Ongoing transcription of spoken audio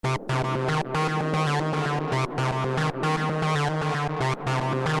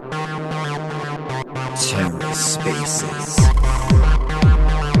TerraSpaces.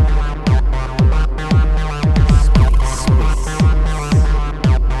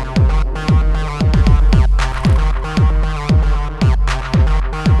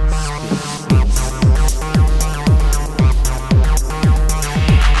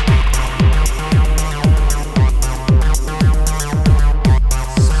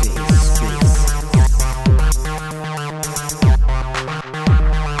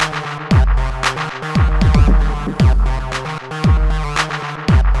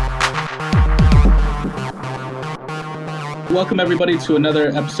 Welcome everybody to another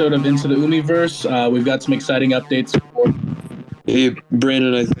episode of Into the Umeeverse. We've got some exciting updates. Hey,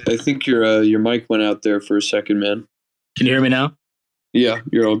 Brandon, I think your mic went out there for a second, man. Can you hear me now? Yeah,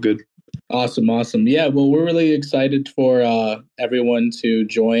 you're all good. Awesome. Yeah, well, we're really excited for everyone to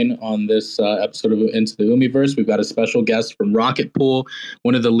join on this episode of Into the Umeeverse. We've got a special guest from Rocket Pool,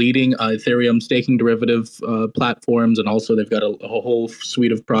 one of the leading Ethereum staking derivative platforms, and also they've got a whole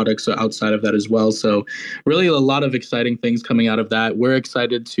suite of products outside of that as well. So really a lot of exciting things coming out of that. We're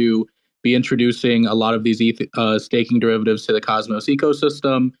excited to be introducing a lot of these staking derivatives to the Cosmos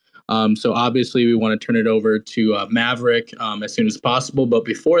ecosystem. So obviously we want to turn it over to Maverick as soon as possible. But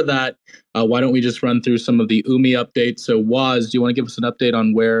before that, why don't we just run through some of the UMI updates? So Waz, do you want to give us an update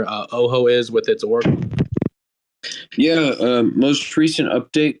on where OHO is with its org? Yeah, most recent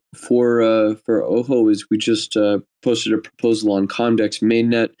update for OHO is we just posted a proposal on Comdex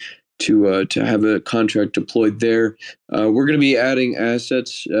mainnet to have a contract deployed there. We're going to be adding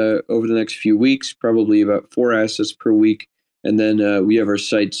assets over the next few weeks, probably about 4 assets per week. And then we have our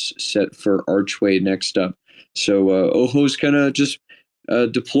sites set for Archway next up. So OHO's kind of just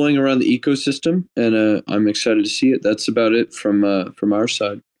deploying around the ecosystem, and I'm excited to see it. That's about it from our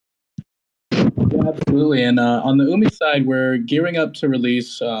side. Yeah, absolutely. And on the UMI side, we're gearing up to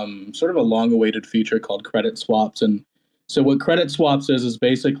release sort of a long-awaited feature called credit swaps. And so what credit swaps is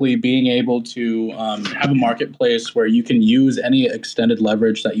basically being able to have a marketplace where you can use any extended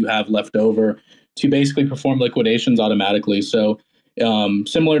leverage that you have left over to basically perform liquidations automatically. So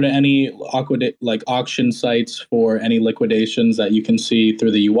similar to any auction sites for any liquidations that you can see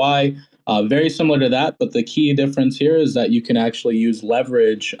through the UI, very similar to that. But the key difference here is that you can actually use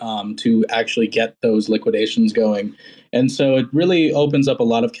leverage to actually get those liquidations going. And so it really opens up a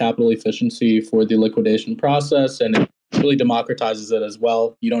lot of capital efficiency for the liquidation process, and it really democratizes it as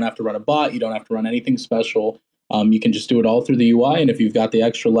well. You don't have to run a bot. You don't have to run anything special. You can just do it all through the UI, and if you've got the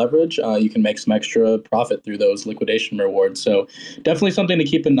extra leverage, you can make some extra profit through those liquidation rewards. So definitely something to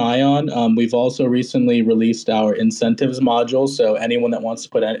keep an eye on. We've also recently released our incentives module, so anyone that wants to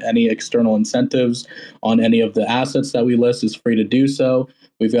put any external incentives on any of the assets that we list is free to do so.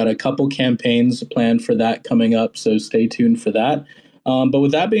 We've got a couple campaigns planned for that coming up, so stay tuned for that. But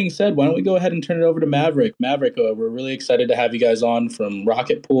with that being said, why don't we go ahead and turn it over to Maverick. Maverick, we're really excited to have you guys on from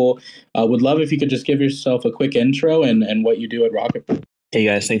Rocket Pool. Would love if you could just give yourself a quick intro and what you do at Rocket Pool. Hey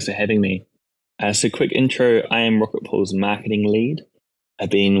guys, thanks for having me. So quick intro, I am Rocket Pool's marketing lead.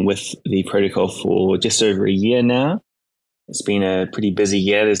 I've been with the protocol for just over a year now. It's been a pretty busy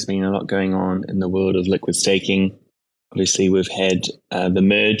year. There's been a lot going on in the world of liquid staking. Obviously, we've had the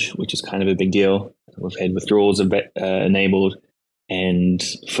merge, which is kind of a big deal. We've had withdrawals enabled. And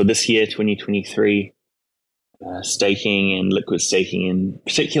for this year, 2023, staking and liquid staking in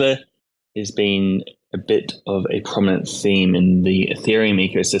particular has been a bit of a prominent theme in the Ethereum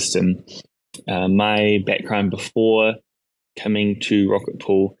ecosystem. My background before coming to Rocket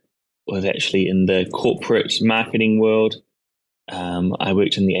Pool was actually in the corporate marketing world. I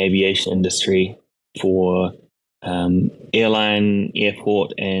worked in the aviation industry for airline,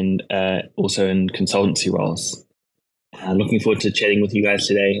 airport, and also in consultancy roles. Looking forward to chatting with you guys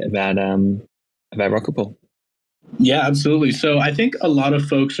today about Rocket Pool. Yeah, absolutely. So I think a lot of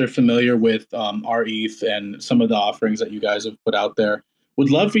folks are familiar with RETH and some of the offerings that you guys have put out there.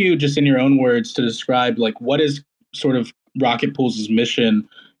 Would love for you, just in your own words, to describe what is sort of Rocket Pool's mission,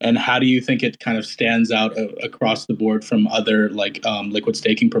 and how do you think it kind of stands out across the board from other liquid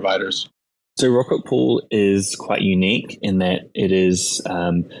staking providers? So Rocket Pool is quite unique in that it is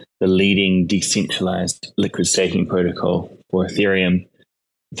the leading decentralized liquid staking protocol for Ethereum.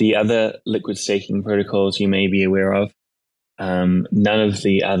 The other liquid staking protocols you may be aware of, none of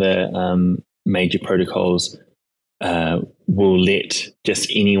the other major protocols will let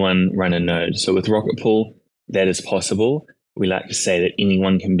just anyone run a node. So with Rocket Pool, that is possible. We like to say that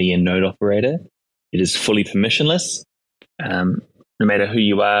anyone can be a node operator. It is fully permissionless. No matter who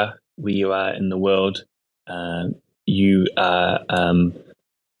you are, where you are in the world, you are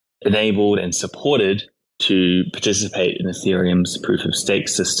enabled and supported to participate in Ethereum's proof of stake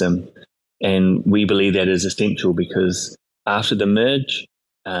system. And we believe that is essential because after the merge,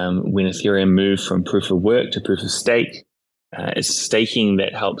 when Ethereum moved from proof of work to proof of stake, it's staking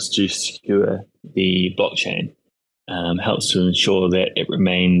that helps to secure the blockchain, helps to ensure that it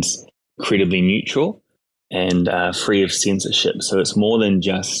remains credibly neutral and free of censorship. So it's more than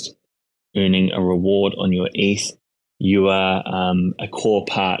just earning a reward on your ETH. You are a core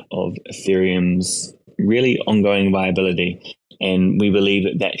part of Ethereum's really ongoing viability. And we believe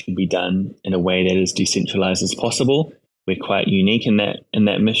that that should be done in a way that is decentralized as possible. We're quite unique in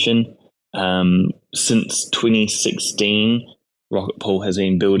that mission. Since 2016, Rocket Pool has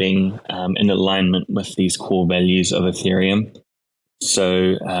been building in alignment with these core values of Ethereum.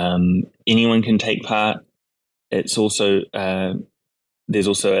 So anyone can take part. It's also there's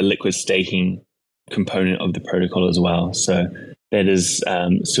also a liquid staking component of the protocol as well. So that is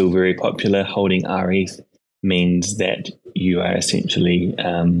still very popular. Holding RETH means that you are essentially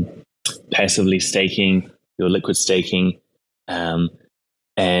passively staking, your liquid staking.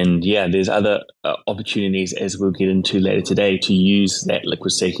 And yeah, there's other opportunities, as we'll get into later today, to use that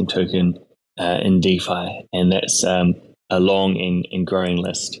liquid staking token in DeFi. And that's a long and growing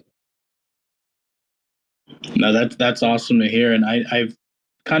list. No, that's awesome to hear. And I've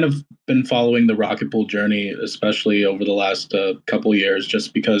kind of been following the Rocket Pool journey, especially over the last couple of years,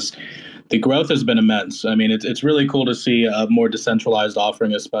 just because the growth has been immense. I mean, it's really cool to see a more decentralized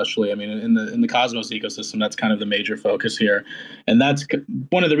offering, especially. I mean, in the Cosmos ecosystem, that's kind of the major focus here, and that's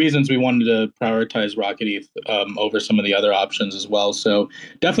one of the reasons we wanted to prioritize Rocket ETH over some of the other options as well. So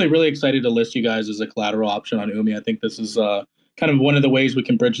definitely really excited to list you guys as a collateral option on Umi. I think this is kind of one of the ways we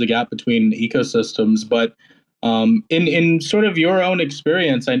can bridge the gap between ecosystems. But in sort of your own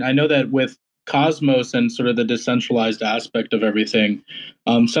experience, I know that with Cosmos and sort of the decentralized aspect of everything,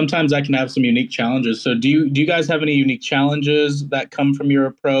 sometimes that can have some unique challenges. So do you guys have any unique challenges that come from your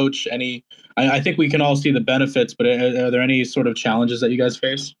approach? I think we can all see the benefits, but are there any sort of challenges that you guys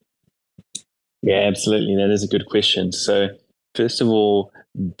face? Yeah, absolutely. That is a good question. So first of all,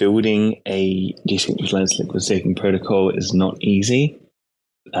 building a decentralized liquid staking protocol is not easy.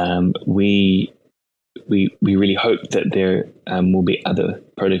 We really hope that there will be other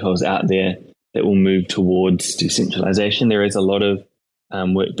protocols out there that will move towards decentralization. There is a lot of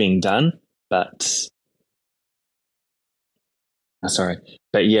work being done, but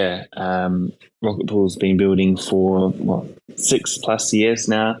yeah, Rocket Pool's been building for 6+ years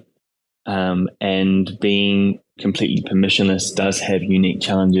now, and being completely permissionless does have unique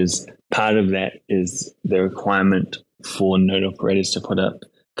challenges. Part of that is the requirement for node operators to put up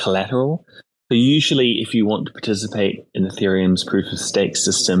collateral. So usually, if you want to participate in Ethereum's proof of stake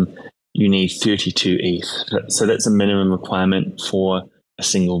system, you need 32 ETH. So that's a minimum requirement for a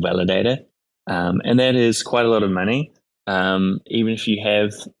single validator. And that is quite a lot of money. Even if you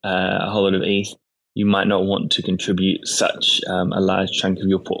have a whole lot of ETH, you might not want to contribute such a large chunk of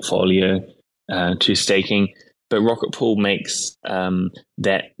your portfolio to staking. But Rocket Pool makes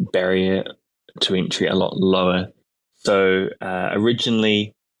that barrier to entry a lot lower. So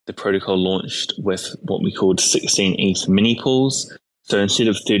originally, the protocol launched with what we called 16 ETH mini pools. So instead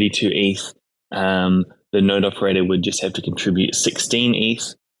of 32 ETH, the node operator would just have to contribute 16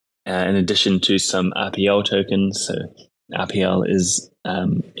 ETH in addition to some RPL tokens. So RPL is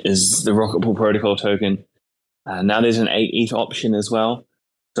the Rocket Pool protocol token. Now there's an 8 ETH option as well.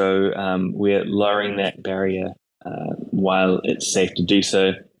 So we're lowering that barrier while it's safe to do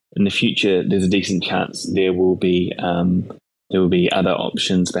so. In the future, there's a decent chance there will be other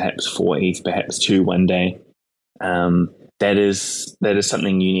options, perhaps 4 ETH, perhaps 2 one day. That is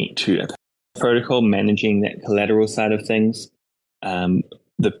something unique to a protocol, managing that collateral side of things.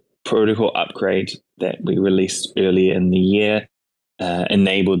 The protocol upgrade that we released earlier in the year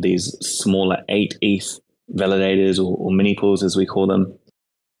enabled these smaller 8 ETH validators or mini pools, as we call them.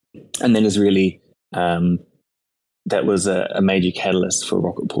 And that is really, that was a major catalyst for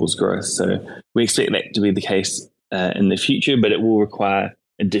Rocket Pool's growth. So we expect that to be the case in the future, but it will require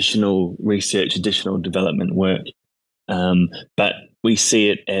additional research, additional development work. But we see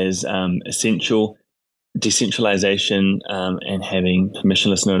it as essential. Decentralization and having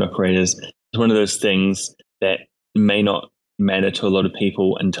permissionless node operators is one of those things that may not matter to a lot of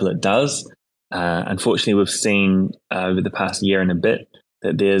people until it does. Unfortunately, we've seen over the past year and a bit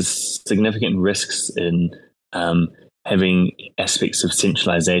that there's significant risks in having aspects of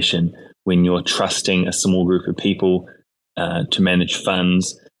centralization when you're trusting a small group of people to manage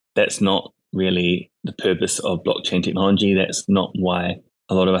funds. That's not really the purpose of blockchain technology. That's not why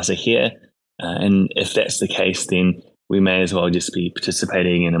a lot of us are here. And if that's the case, then we may as well just be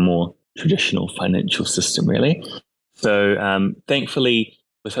participating in a more traditional financial system, really. So thankfully,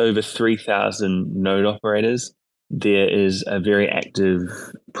 with over 3,000 node operators, there is a very active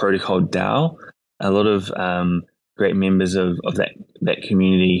protocol DAO. A lot of great members of that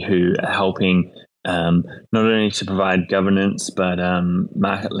community who are helping not only to provide governance, but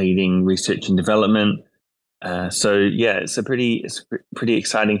market-leading research and development. So yeah, it's a pretty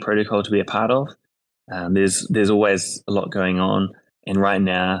exciting protocol to be a part of. There's always a lot going on, and right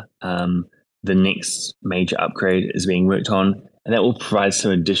now the next major upgrade is being worked on, and that will provide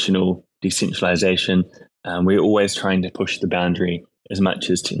some additional decentralization. We're always trying to push the boundary as much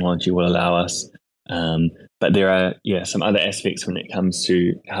as technology will allow us. But there are some other aspects when it comes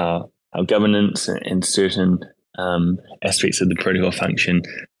to how governance and certain aspects of the protocol function,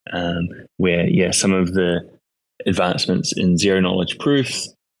 where some of the advancements in zero knowledge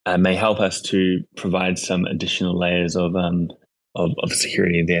proofs may help us to provide some additional layers of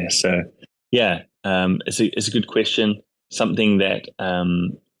security there. So it's a good question, something that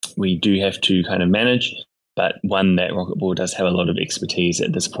we do have to kind of manage, but one that Rocket Pool does have a lot of expertise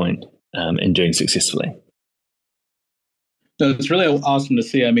at this point in doing successfully. No, it's really awesome to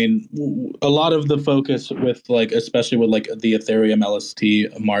see. I mean, a lot of the focus with especially with the Ethereum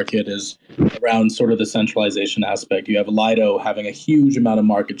LST market is around sort of the centralization aspect. You have Lido having a huge amount of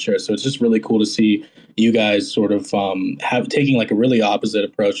market share, so it's just really cool to see you guys sort of taking a really opposite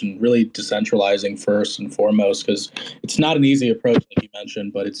approach and really decentralizing first and foremost, because it's not an easy approach like you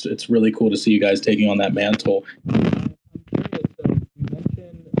mentioned, but it's really cool to see you guys taking on that mantle. I'm curious, so you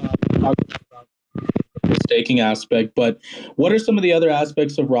mentioned talking about the staking aspect, but what are some of the other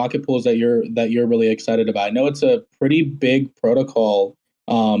aspects of Rocket Pools that you're really excited about? I know it's a pretty big protocol,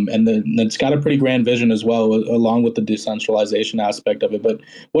 and it's got a pretty grand vision as well, along with the decentralization aspect of it. But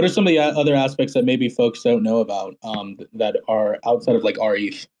what are some of the other aspects that maybe folks don't know about that are outside of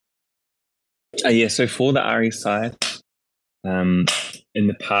RETH? So for the RE side, in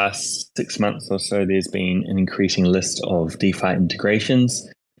the past 6 months or so, there's been an increasing list of DeFi integrations.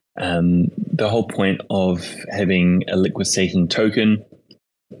 The whole point of having a liquid staking token.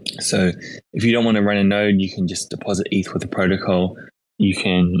 So if you don't want to run a node, you can just deposit ETH with the protocol. You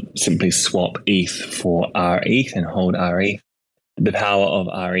can simply swap ETH for RETH and hold RETH. The power of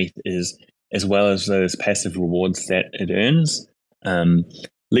RETH is, as well as those passive rewards that it earns,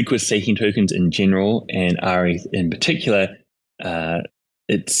 liquid staking tokens in general and RETH in particular,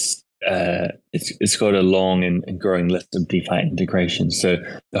 it's got a long and growing list of DeFi integrations. So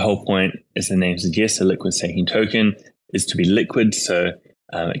the whole point, as the name suggests, a liquid staking token is to be liquid. So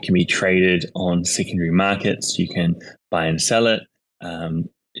it can be traded on secondary markets. You can buy and sell it.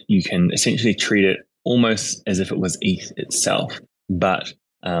 You can essentially treat it almost as if it was ETH itself, but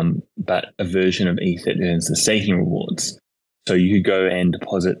a version of ETH that earns the staking rewards. So you could go and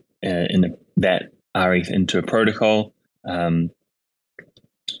deposit that RETH into a protocol.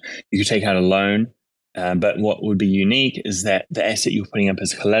 You could take out a loan, but what would be unique is that the asset you're putting up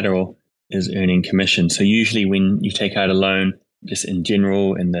as collateral is earning commission. So usually when you take out a loan, just in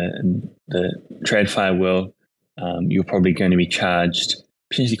general in the TradFi world, you're probably going to be charged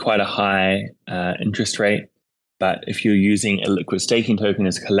potentially quite a high interest rate. But if you're using a liquid staking token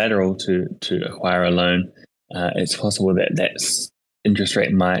as collateral to acquire a loan, it's possible that interest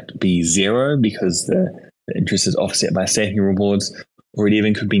rate might be zero because the interest is offset by staking rewards, or it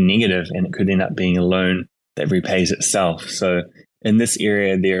even could be negative and it could end up being a loan that repays itself. So in this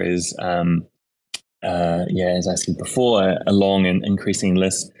area, there is, as I said before, a long and increasing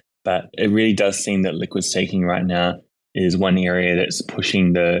list, but it really does seem that liquid staking right now is one area that's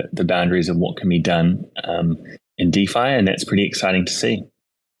pushing the boundaries of what can be done in DeFi, and that's pretty exciting to see.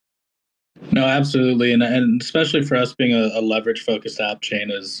 No, absolutely, and especially for us being a leverage focused app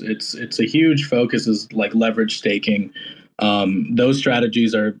chain, it's a huge focus is leverage staking. Those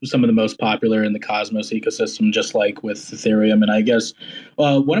strategies are some of the most popular in the Cosmos ecosystem, just like with Ethereum. And I guess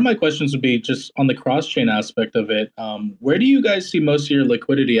one of my questions would be just on the cross-chain aspect of it. Where do you guys see most of your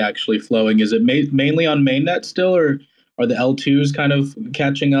liquidity actually flowing? Is it mainly on mainnet still, or are the L2s kind of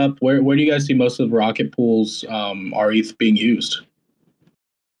catching up? Where do you guys see most of Rocket Pool's RETH being used?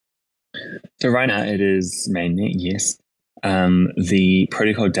 So right now it is mainnet, yes. The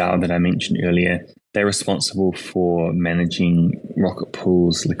protocol DAO that I mentioned earlier, they're responsible for managing Rocket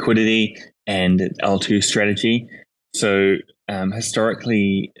Pool's liquidity and L2 strategy. So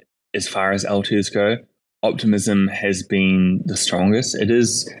historically, as far as L2s go, Optimism has been the strongest. It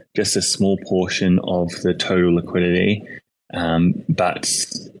is just a small portion of the total liquidity, but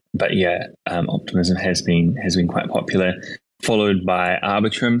Optimism has been quite popular, followed by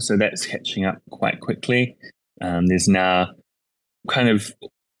Arbitrum. So that's catching up quite quickly. There's now kind of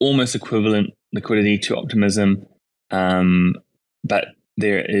almost equivalent liquidity to Optimism, but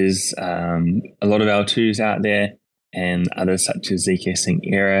there is a lot of L2s out there, and others such as ZK Sync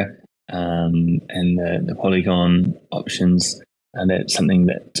Era and the Polygon options. And that's something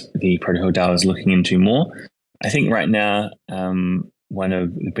that the Protocol DAO is looking into more. I think right now, one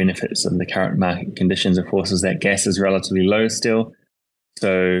of the benefits of the current market conditions, of course, is that gas is relatively low still.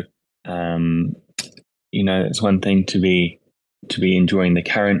 So, it's one thing to be enjoying the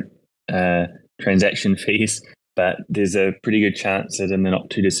current transaction fees, but there's a pretty good chance that in the not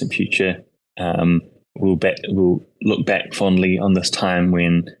too distant future, we'll look back fondly on this time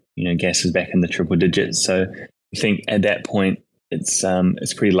when gas is back in the triple digits. So I think at that point, it's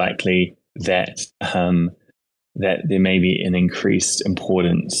pretty likely that that there may be an increased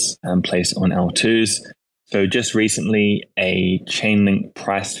importance placed on L2s. So just recently, a Chainlink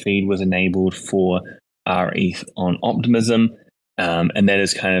price feed was enabled for RETH on Optimism, and that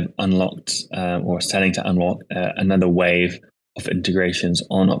is kind of unlocked or starting to unlock another wave of integrations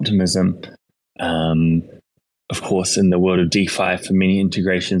on Optimism. Of course, in the world of DeFi, for many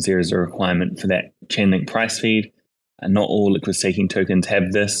integrations, there is a requirement for that Chainlink price feed. And not all liquid staking tokens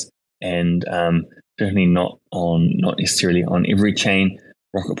have this, and certainly not necessarily on every chain.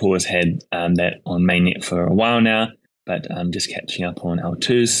 Rocket Pool has had that on mainnet for a while now, but just catching up on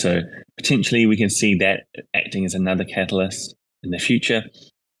L2s. So potentially we can see that acting as another catalyst in the future.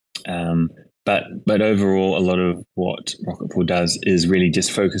 But overall, a lot of what Rocket Pool does is really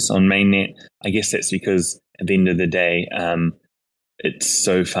just focus on mainnet. I guess that's because at the end of the day, it's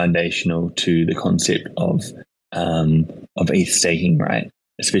so foundational to the concept of ETH staking, right?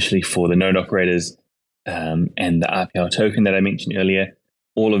 Especially for the node operators and the RPL token that I mentioned earlier.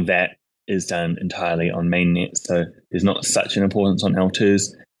 All of that is done entirely on mainnet, so there's not such an importance on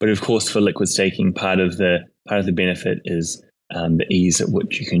L2s. But of course, for liquid staking, part of the benefit is the ease at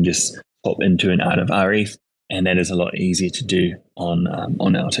which you can just pop into and out of RETH, and that is a lot easier to do on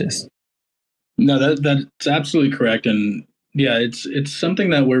L2s. No, that's absolutely correct, and yeah, it's something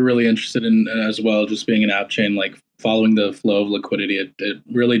that we're really interested in as well. Just being an app chain, like following the flow of liquidity, it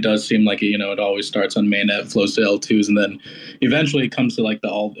really does seem like it always starts on mainnet, flows to L2s, and then eventually it comes to like the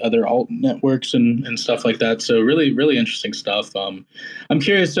other alt networks and stuff like that. So really, really interesting stuff. I'm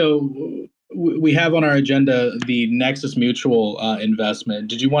curious. So we have on our agenda the Nexus Mutual investment.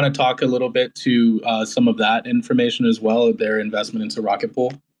 Did you want to talk a little bit to some of that information as well, their investment into Rocket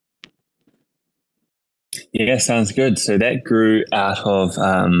Pool? Yeah, sounds good. So that grew out of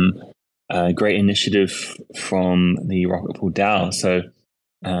a great initiative from the Rocket Pool DAO. So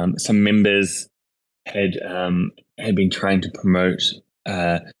some members had been trying to promote,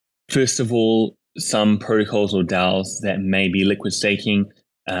 first of all, some protocols or DAOs that may be liquid staking,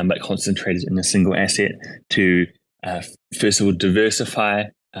 but concentrated in a single asset to, first of all, diversify.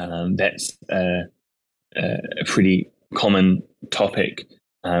 That's a pretty common topic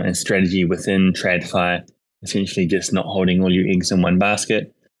and strategy within TradFi, essentially just not holding all your eggs in one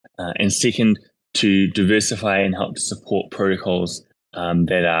basket. And second, to diversify and help to support protocols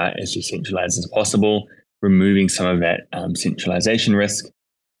that are as decentralized as possible, removing some of that centralization risk.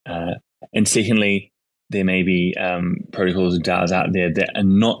 And secondly, there may be protocols or DAOs out there that are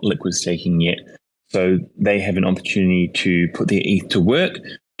not liquid staking yet. So they have an opportunity to put their ETH to work,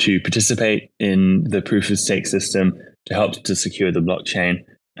 to participate in the proof of stake system, to help to secure the blockchain.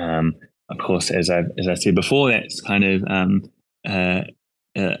 Of course, as I said before, that's kind of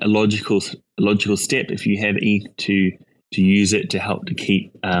a logical step if you have ETH to use it to help to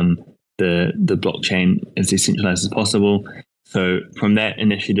keep the blockchain as decentralized as possible. So from that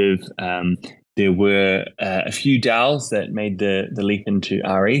initiative, there were a few DAOs that made the leap into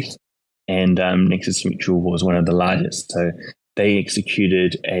RETH, and Nexus Mutual was one of the largest. So they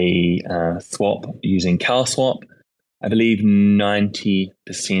executed a swap using CalSwap. I believe 90%,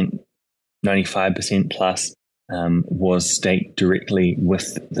 95% plus was staked directly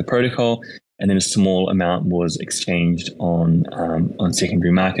with the protocol, and then a small amount was exchanged on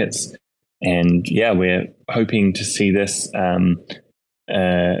secondary markets. And yeah, we're hoping to see this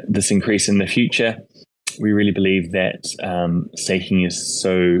this increase in the future. We really believe that staking is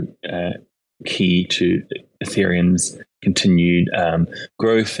so key to Ethereum's continued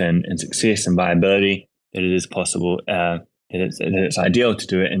growth and success and viability that it is possible, that it's ideal to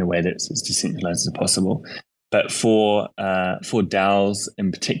do it in a way that's as decentralized as possible. But for DAOs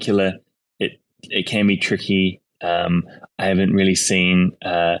in particular, it can be tricky. I haven't really seen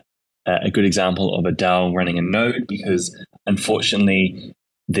a good example of a DAO running a node because, unfortunately,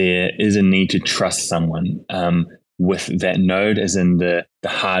 there is a need to trust someone with that node, as in the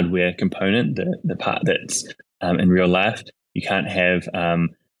hardware component, the part that's in real life. You can't have,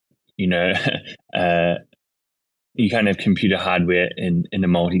 you know, you can't have computer hardware in a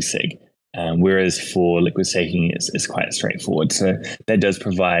multi-sig. Whereas for liquid staking, it's quite straightforward. So that does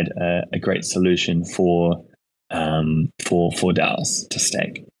provide a great solution for DAOs to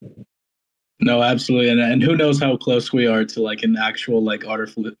stake. No, absolutely, and who knows how close we are to like an actual like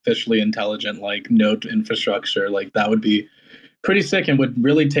artificially intelligent like node infrastructure. Like that would be pretty sick and would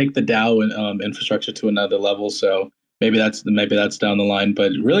really take the DAO infrastructure to another level. So maybe that's down the line,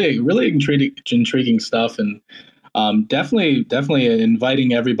 but really intriguing stuff, and definitely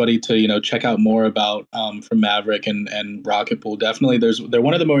inviting everybody to check out more about from Maverick and Rocket Pool. Definitely, they're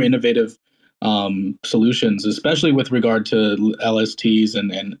one of the more innovative solutions, especially with regard to LSTs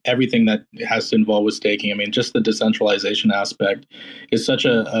and everything that has to involve with staking. I mean, just the decentralization aspect is such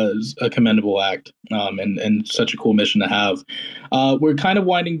a commendable act, and such a cool mission to have. We're kind of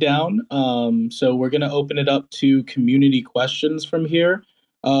winding down, so we're going to open it up to community questions from here.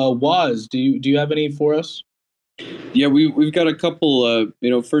 Waz, do you have any for us? Yeah, we've got a couple.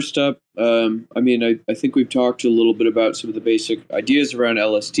 First up, I think we've talked a little bit about some of the basic ideas around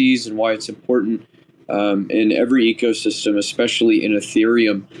LSTs and why it's important in every ecosystem, especially in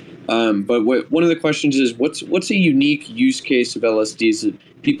Ethereum. But one of the questions is, what's a unique use case of LSTs that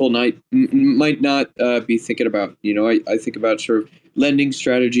people might not be thinking about? I think about sort of lending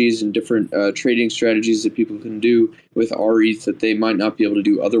strategies and different trading strategies that people can do with RETH that they might not be able to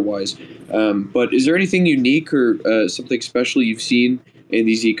do otherwise. But is there anything unique or something special you've seen in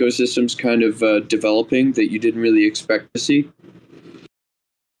these ecosystems kind of developing that you didn't really expect to see?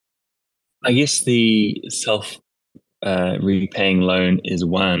 I guess the repaying loan is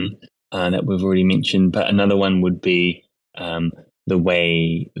one that we've already mentioned, but another one would be the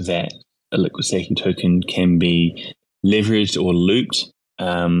way that a liquid staking token can be leveraged or looped.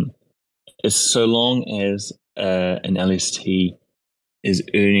 Is so long as an LST is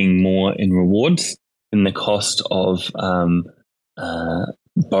earning more in rewards than the cost of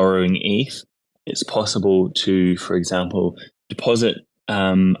borrowing ETH, it's possible to, for example, deposit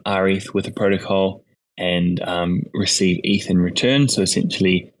RETH with a protocol and receive ETH in return. So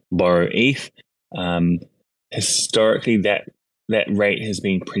essentially borrow ETH. Historically, that rate has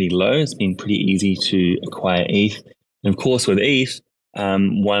been pretty low. It's been pretty easy to acquire ETH. And of course, with ETH,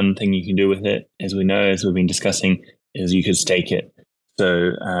 one thing you can do with it, as we know, as we've been discussing, is you could stake it.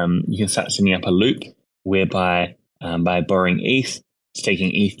 So you can start setting up a loop whereby by borrowing ETH,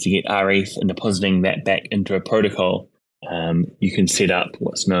 staking ETH to get RETH and depositing that back into a protocol, you can set up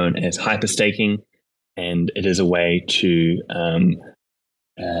what's known as hyperstaking. And it is a way to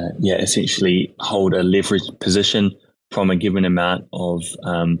essentially hold a leveraged position from a given amount of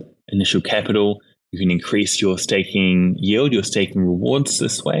initial capital. You can increase your staking yield, your staking rewards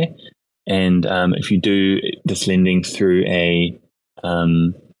this way. And if you do this lending through a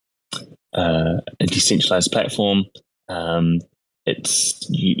decentralized platform,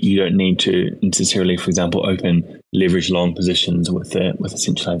 you don't need to necessarily, for example, open leverage long positions with a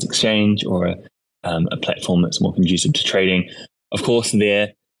centralized exchange or a platform that's more conducive to trading. Of course,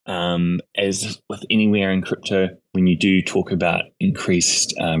 as with anywhere in crypto, when you do talk about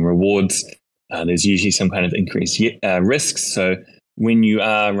increased rewards, there's usually some kind of increased risks. So when you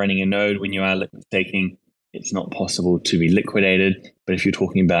are running a node, when you are liquid staking, it's not possible to be liquidated. But if you're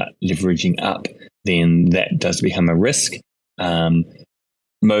talking about leveraging up, then that does become a risk.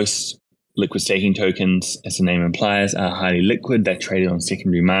 Most liquid staking tokens, as the name implies, are highly liquid. They're traded on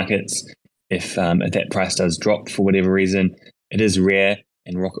secondary markets. If that price does drop for whatever reason, it is rare,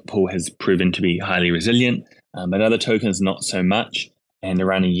 and Rocket Pool has proven to be highly resilient. But other tokens, not so much. And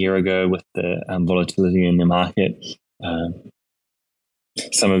around a year ago, with the volatility in the market,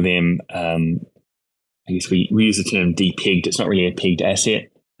 some of them, I guess we use the term depegged. It's not really a pegged asset,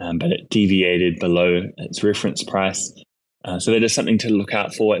 but it deviated below its reference price. So that is something to look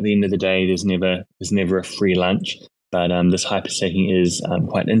out for. At the end of the day, there's never a free lunch. But this hyperstaking is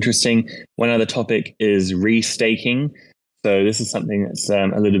quite interesting. One other topic is restaking. So this is something that's a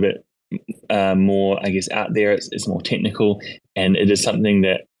little bit more, I guess, out there. It's more technical, and it is something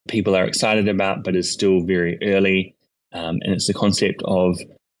that people are excited about, but is still very early. And it's the concept of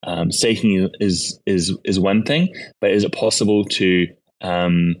staking is one thing, but is it possible to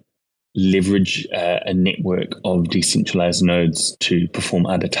leverage a network of decentralized nodes to perform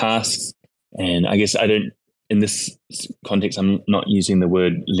other tasks? And I guess in this context, I'm not using the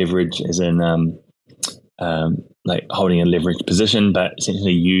word leverage as in like holding a leveraged position, but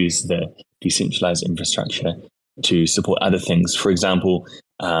essentially use the decentralized infrastructure to support other things. For example,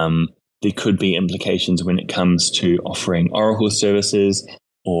 there could be implications when it comes to offering Oracle services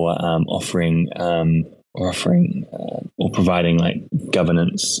or offering offering or providing like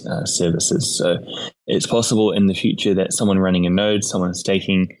governance services. So it's possible in the future that someone running a node, someone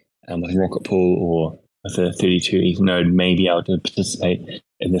staking with Rocket Pool or with a 32 ETH node may be able to participate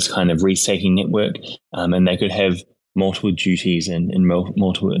in this kind of restaking network, and they could have multiple duties and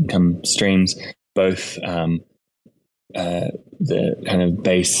multiple income streams, both the kind of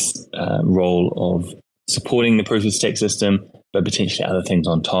base role of supporting the proof of stake system, but potentially other things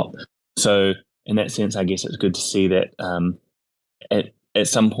on top. So in that sense, I guess it's good to see that at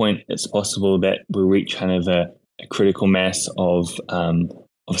some point it's possible that we'll reach kind of a critical mass of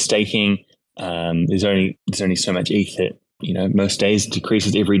staking. There's only so much ETH that most days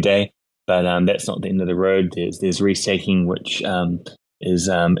decreases every day, but that's not the end of the road. There's restaking, which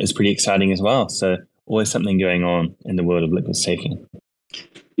is pretty exciting as well. So always something going on in the world of liquid staking.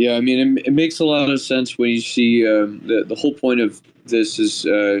 Yeah, I mean, it makes a lot of sense when you see the whole point of this is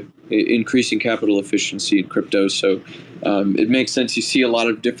increasing capital efficiency in crypto. So it makes sense. You see a lot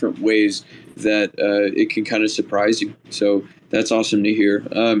of different ways that it can kind of surprise you. So that's awesome to hear.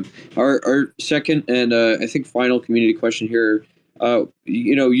 Our second and I think final community question here.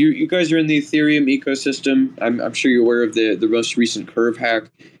 You guys are in the Ethereum ecosystem. I'm sure you're aware of the most recent Curve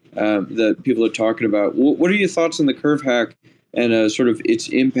hack that people are talking about. What are your thoughts on the Curve hack and sort of its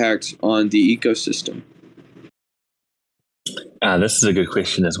impact on the ecosystem? This is a good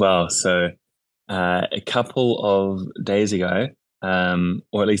question as well. So a couple of days ago,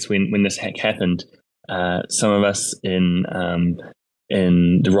 or at least when this hack happened, some of us in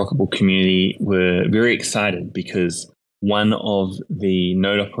the Rocket Pool community were very excited because one of the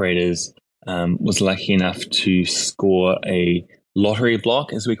node operators was lucky enough to score a lottery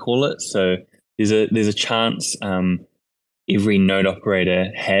block, as we call it. So there's a chance every node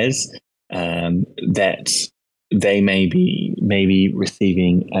operator has that they may be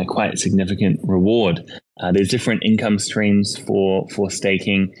receiving a quite significant reward. There's different income streams for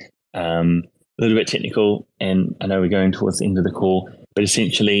staking. A little bit technical, and I know we're going towards the end of the call, but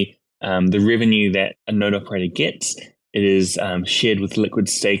essentially the revenue that a node operator gets, it is shared with liquid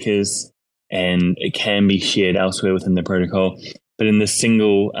stakers, and it can be shared elsewhere within the protocol. But in the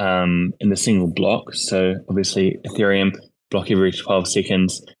single block, so obviously Ethereum block every 12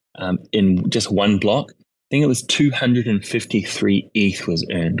 seconds, in just one block, I think it was 253 ETH was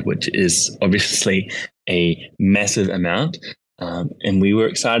earned, which is obviously a massive amount. And we were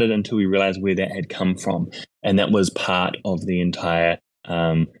excited until we realized where that had come from. And that was part of the entire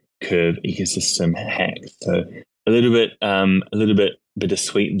Curve ecosystem hack. So a little bit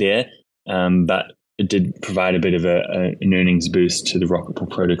bittersweet there, but it did provide a bit of an earnings boost to the Rocket Pool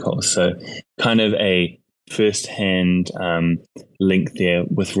protocol. So kind of a first-hand link there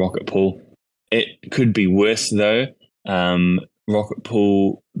with Rocket Pool. It could be worse though. Rocket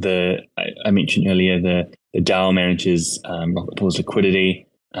Pool, I mentioned earlier, the DAO manages Rocket Pool's liquidity.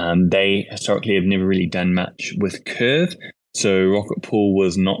 They historically have never really done much with Curve, so Rocket Pool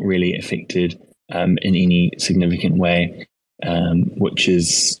was not really affected in any significant way, which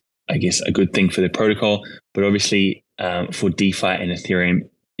is, I guess, a good thing for the protocol. But obviously, for DeFi and Ethereum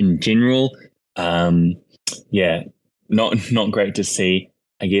in general, not great to see.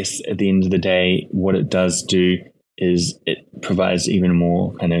 I guess at the end of the day, what it does do is it provides even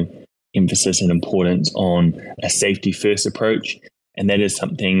more kind of emphasis and importance on a safety first approach. And that is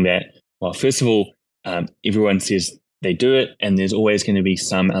something that, well, first of all, everyone says they do it, and there's always going to be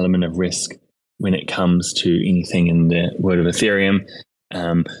some element of risk when it comes to anything in the world of Ethereum.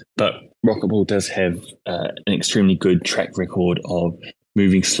 But Rocket Pool does have an extremely good track record of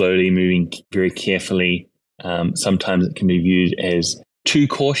moving slowly, moving very carefully. Sometimes it can be viewed as too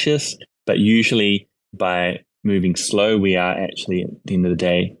cautious, but usually by moving slow, we are actually, at the end of the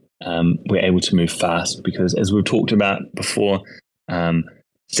day, we're able to move fast because, as we've talked about before,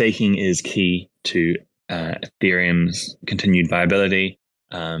 staking is key to Ethereum's continued viability.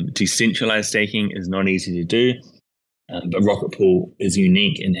 Decentralized staking is not easy to do, but Rocket Pool is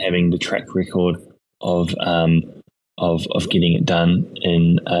unique in having the track record of getting it done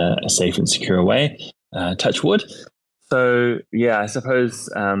in a safe and secure way. Touch wood. So yeah, I suppose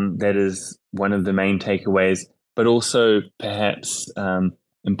that is one of the main takeaways, but also perhaps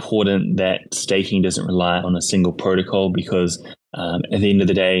important that staking doesn't rely on a single protocol because at the end of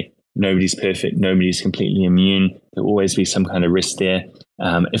the day, nobody's perfect, nobody's completely immune. There'll always be some kind of risk there.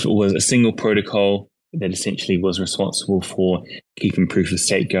 If it was a single protocol that essentially was responsible for keeping proof of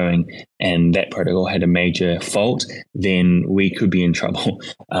stake going and that protocol had a major fault, then we could be in trouble.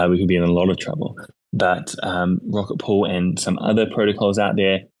 We could be in a lot of trouble. But Rocket Pool and some other protocols out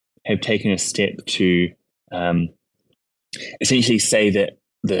there have taken a step to essentially say that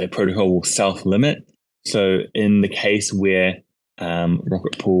the protocol will self-limit So in the case where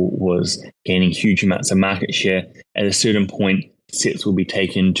Rocket Pool was gaining huge amounts of market share, at a certain point, steps will be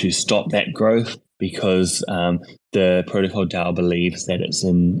taken to stop that growth because the protocol DAO believes that it's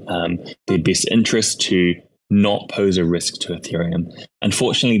in their best interest to not pose a risk to Ethereum.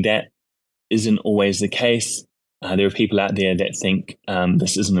 Unfortunately, that isn't always the case. There are people out there that think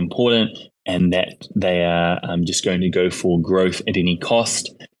this isn't important and that they are just going to go for growth at any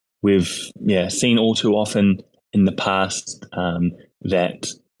cost. We've seen all too often in the past that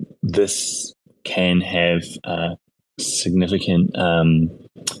this can have significant,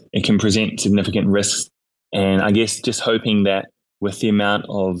 it can present significant risks. And I guess just hoping that with the amount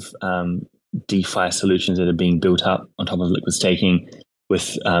of DeFi solutions that are being built up on top of liquid staking,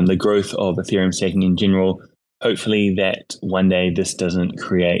 with the growth of Ethereum staking in general, hopefully that one day this doesn't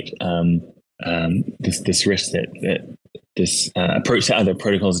create this risk that this approach that other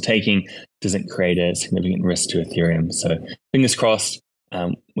protocols are taking doesn't create a significant risk to Ethereum. So fingers crossed.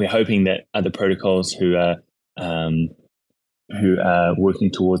 We're hoping that other protocols who are working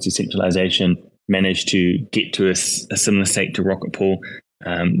towards decentralization manage to get to a similar state to Rocket Pool.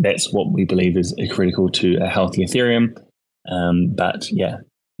 That's what we believe is critical to a healthy Ethereum. But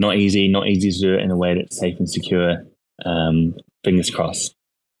not easy to do it in a way that's safe and secure. Fingers crossed.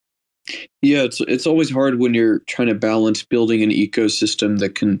 Yeah, it's always hard when you're trying to balance building an ecosystem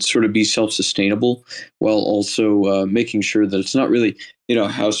that can sort of be self-sustainable while also making sure that it's not really, a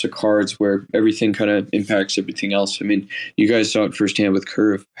house of cards where everything kind of impacts everything else. I mean, you guys saw it firsthand with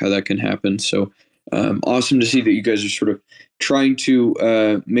Curve, how that can happen. So awesome to see that you guys are sort of trying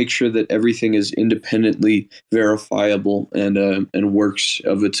to make sure that everything is independently verifiable and works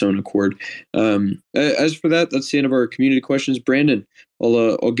of its own accord. As for that's the end of our community questions. Brandon,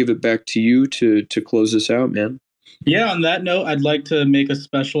 I'll give it back to you to close this out, man. Yeah, on that note, I'd like to make a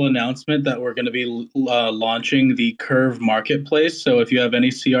special announcement that we're going to be launching the Curve Marketplace. So if you have any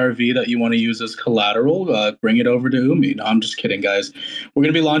CRV that you want to use as collateral, bring it over to Umi. No, I'm just kidding, guys. We're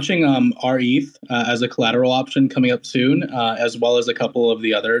going to be launching our ETH as a collateral option coming up soon, as well as a couple of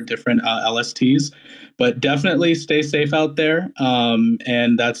the other different LSTs. But definitely stay safe out there,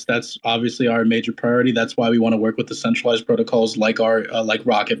 and that's obviously our major priority. That's why we want to work with the centralized protocols like like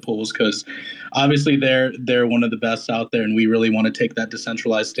Rocket Pools, because obviously they're one of the best out there, and we really want to take that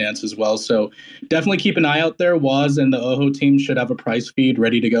decentralized stance as well. So definitely keep an eye out there. Woz and the Oho team should have a price feed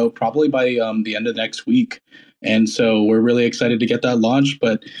ready to go probably by the end of next week. And so we're really excited to get that launched.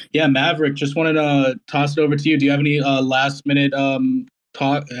 But yeah, Maverick, just wanted to toss it over to you. Do you have any last minute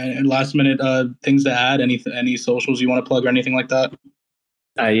things to add? Any socials you want to plug or anything like that?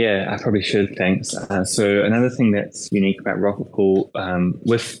 I probably should. Thanks. So another thing that's unique about Rocket Pool,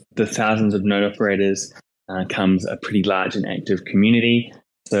 with the thousands of node operators comes a pretty large and active community.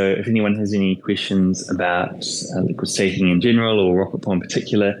 So if anyone has any questions about liquid staking in general or Rocket Pool in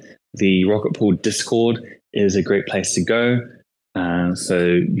particular, the Rocket Pool Discord is a great place to go. So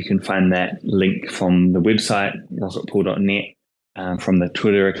you can find that link from the website, rocketpool.net, from the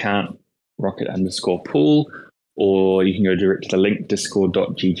Twitter account, rocket_pool, or you can go direct to the link,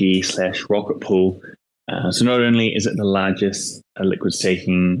 discord.gg/rocketpool. So not only is it the largest liquid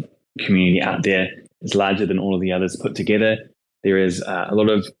staking community out there, it's larger than all of the others put together. There is a lot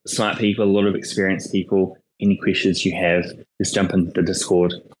of smart people, a lot of experienced people. Any questions you have, just jump into the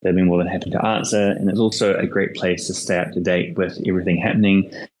Discord. They'll be more than happy to answer. And it's also a great place to stay up to date with everything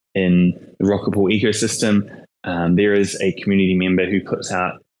happening in the Rocket Pool ecosystem. There is a community member who puts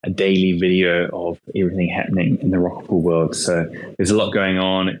out a daily video of everything happening in the Rocket Pool world. So there's a lot going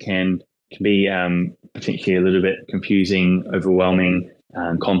on. It can be potentially a little bit confusing, overwhelming,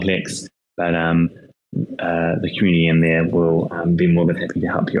 complex, but the community in there will be more than happy to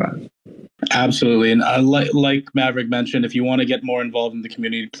help you out. Absolutely. And like Maverick mentioned, if you want to get more involved in the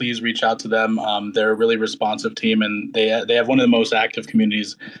community, please reach out to them. They're a really responsive team, and they have one of the most active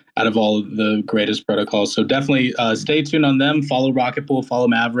communities out of all of the greatest protocols. So definitely stay tuned on them. Follow Rocket Pool, follow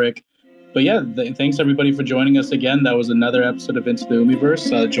Maverick. But yeah, thanks everybody for joining us again. That was another episode of Into the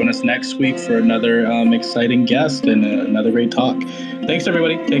Umeeverse. Join us next week for another exciting guest and another great talk. Thanks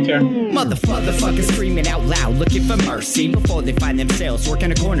everybody. Take care. Motherfuckers screaming out loud, looking for mercy before they find themselves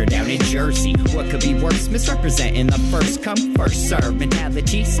working a corner down in Jersey. What could be worse? Misrepresenting the first come, first serve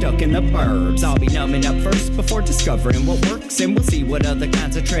mentality stuck in the burbs. I'll be numbing up first before discovering what works, and we'll see what other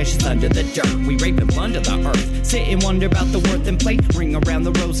kinds of trash is under the dirt. We rape and plunder the earth, sit and wonder about the worth and play. Ring around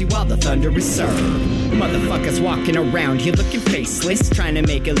the rosy while the thunder thunder is served. Motherfuckers walking around here looking faceless, trying to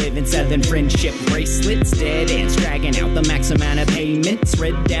make a living selling friendship bracelets. Dead ends dragging out the max amount of payments.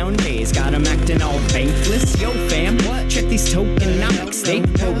 Red down days got 'em acting all bankless. Yo fam, what? Check these tokenomics. They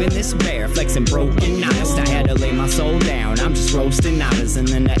probing this bear, flexing broken honest. I had to lay my soul down, I'm just roasting honors. And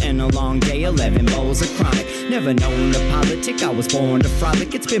then to end a long day, 11 bowls of chronic. Never known to politic, I was born to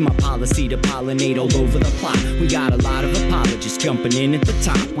frolic. It's been my policy to pollinate all over the plot. We got a lot of apologists jumping in at the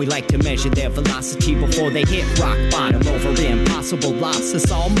top. We like to measure their velocity before they hit rock bottom. Over impossible loss,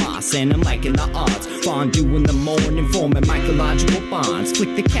 it's all moss, and I'm liking the odds. Fondue in the morning, forming mycological bonds.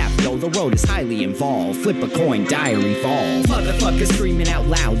 Flick the cap, yo, the road is highly involved. Flip a coin, diary evolve. Motherfuckers screaming out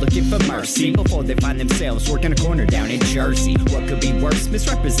loud, looking for mercy before they find themselves working a corner down in Jersey. What could be worse?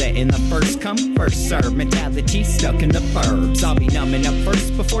 Misrepresenting the first come, first serve mentality stuck in the burbs. I'll be numbing up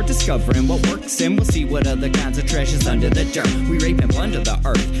first before discovering what works, and we'll see what other kinds of treasures under the dirt. We rape and plunder the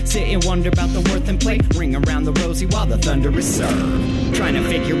earth, sit and wonder about the worth and play. Ring around the rosy while the thunder is served. Trying to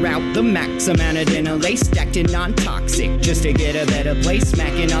figure out the max amount of dinner lace, stacked in non-toxic, just to get a better place.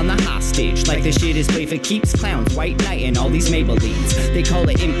 Smacking on the hostage, like the shit is played for keeps. Clowns, white knight, and all these Maybellines. They call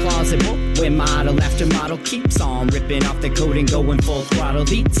it implausible, when model after model keeps on ripping off the coat and going full throttle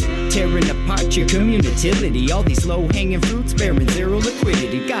beats. Tearing apart your community, all these low-hanging fruits bearing zero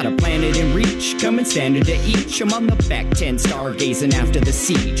liquidity. Got a planet in reach, coming standard to each. I'm on the back 10, stargazing after the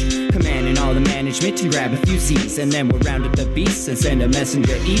siege. Commanding all the management and grab a few C's. And then we'll round up the beasts and send a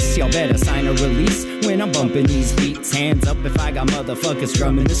messenger east. Y'all better sign a release when I'm bumping these beats. Hands up if I got motherfuckers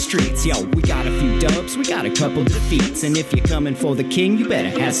drumming the streets. Yo, we got a few dubs, we got a couple defeats. And if you're coming for the king, you better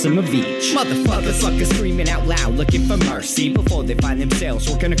have some of each. Motherfuckers screaming out loud, looking for mercy before they find themselves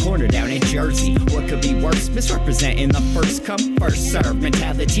working a corner down in Jersey. What could be worse? Misrepresenting the first come, first serve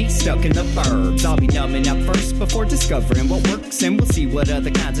mentality stuck in the burbs. I'll be numbing up first before discovering what works, and we'll see what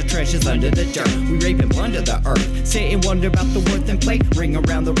other kinds of treasures under the dirt. We rape and plunder the earth, sit and wonder about the worth and play. Ring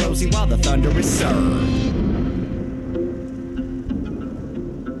around the rosy while the thunder is served.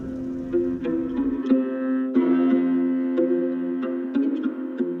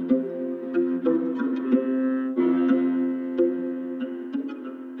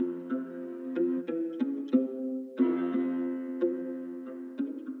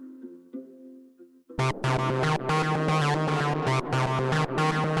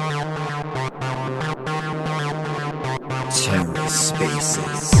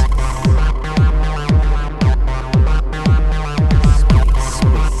 TerraSpaces.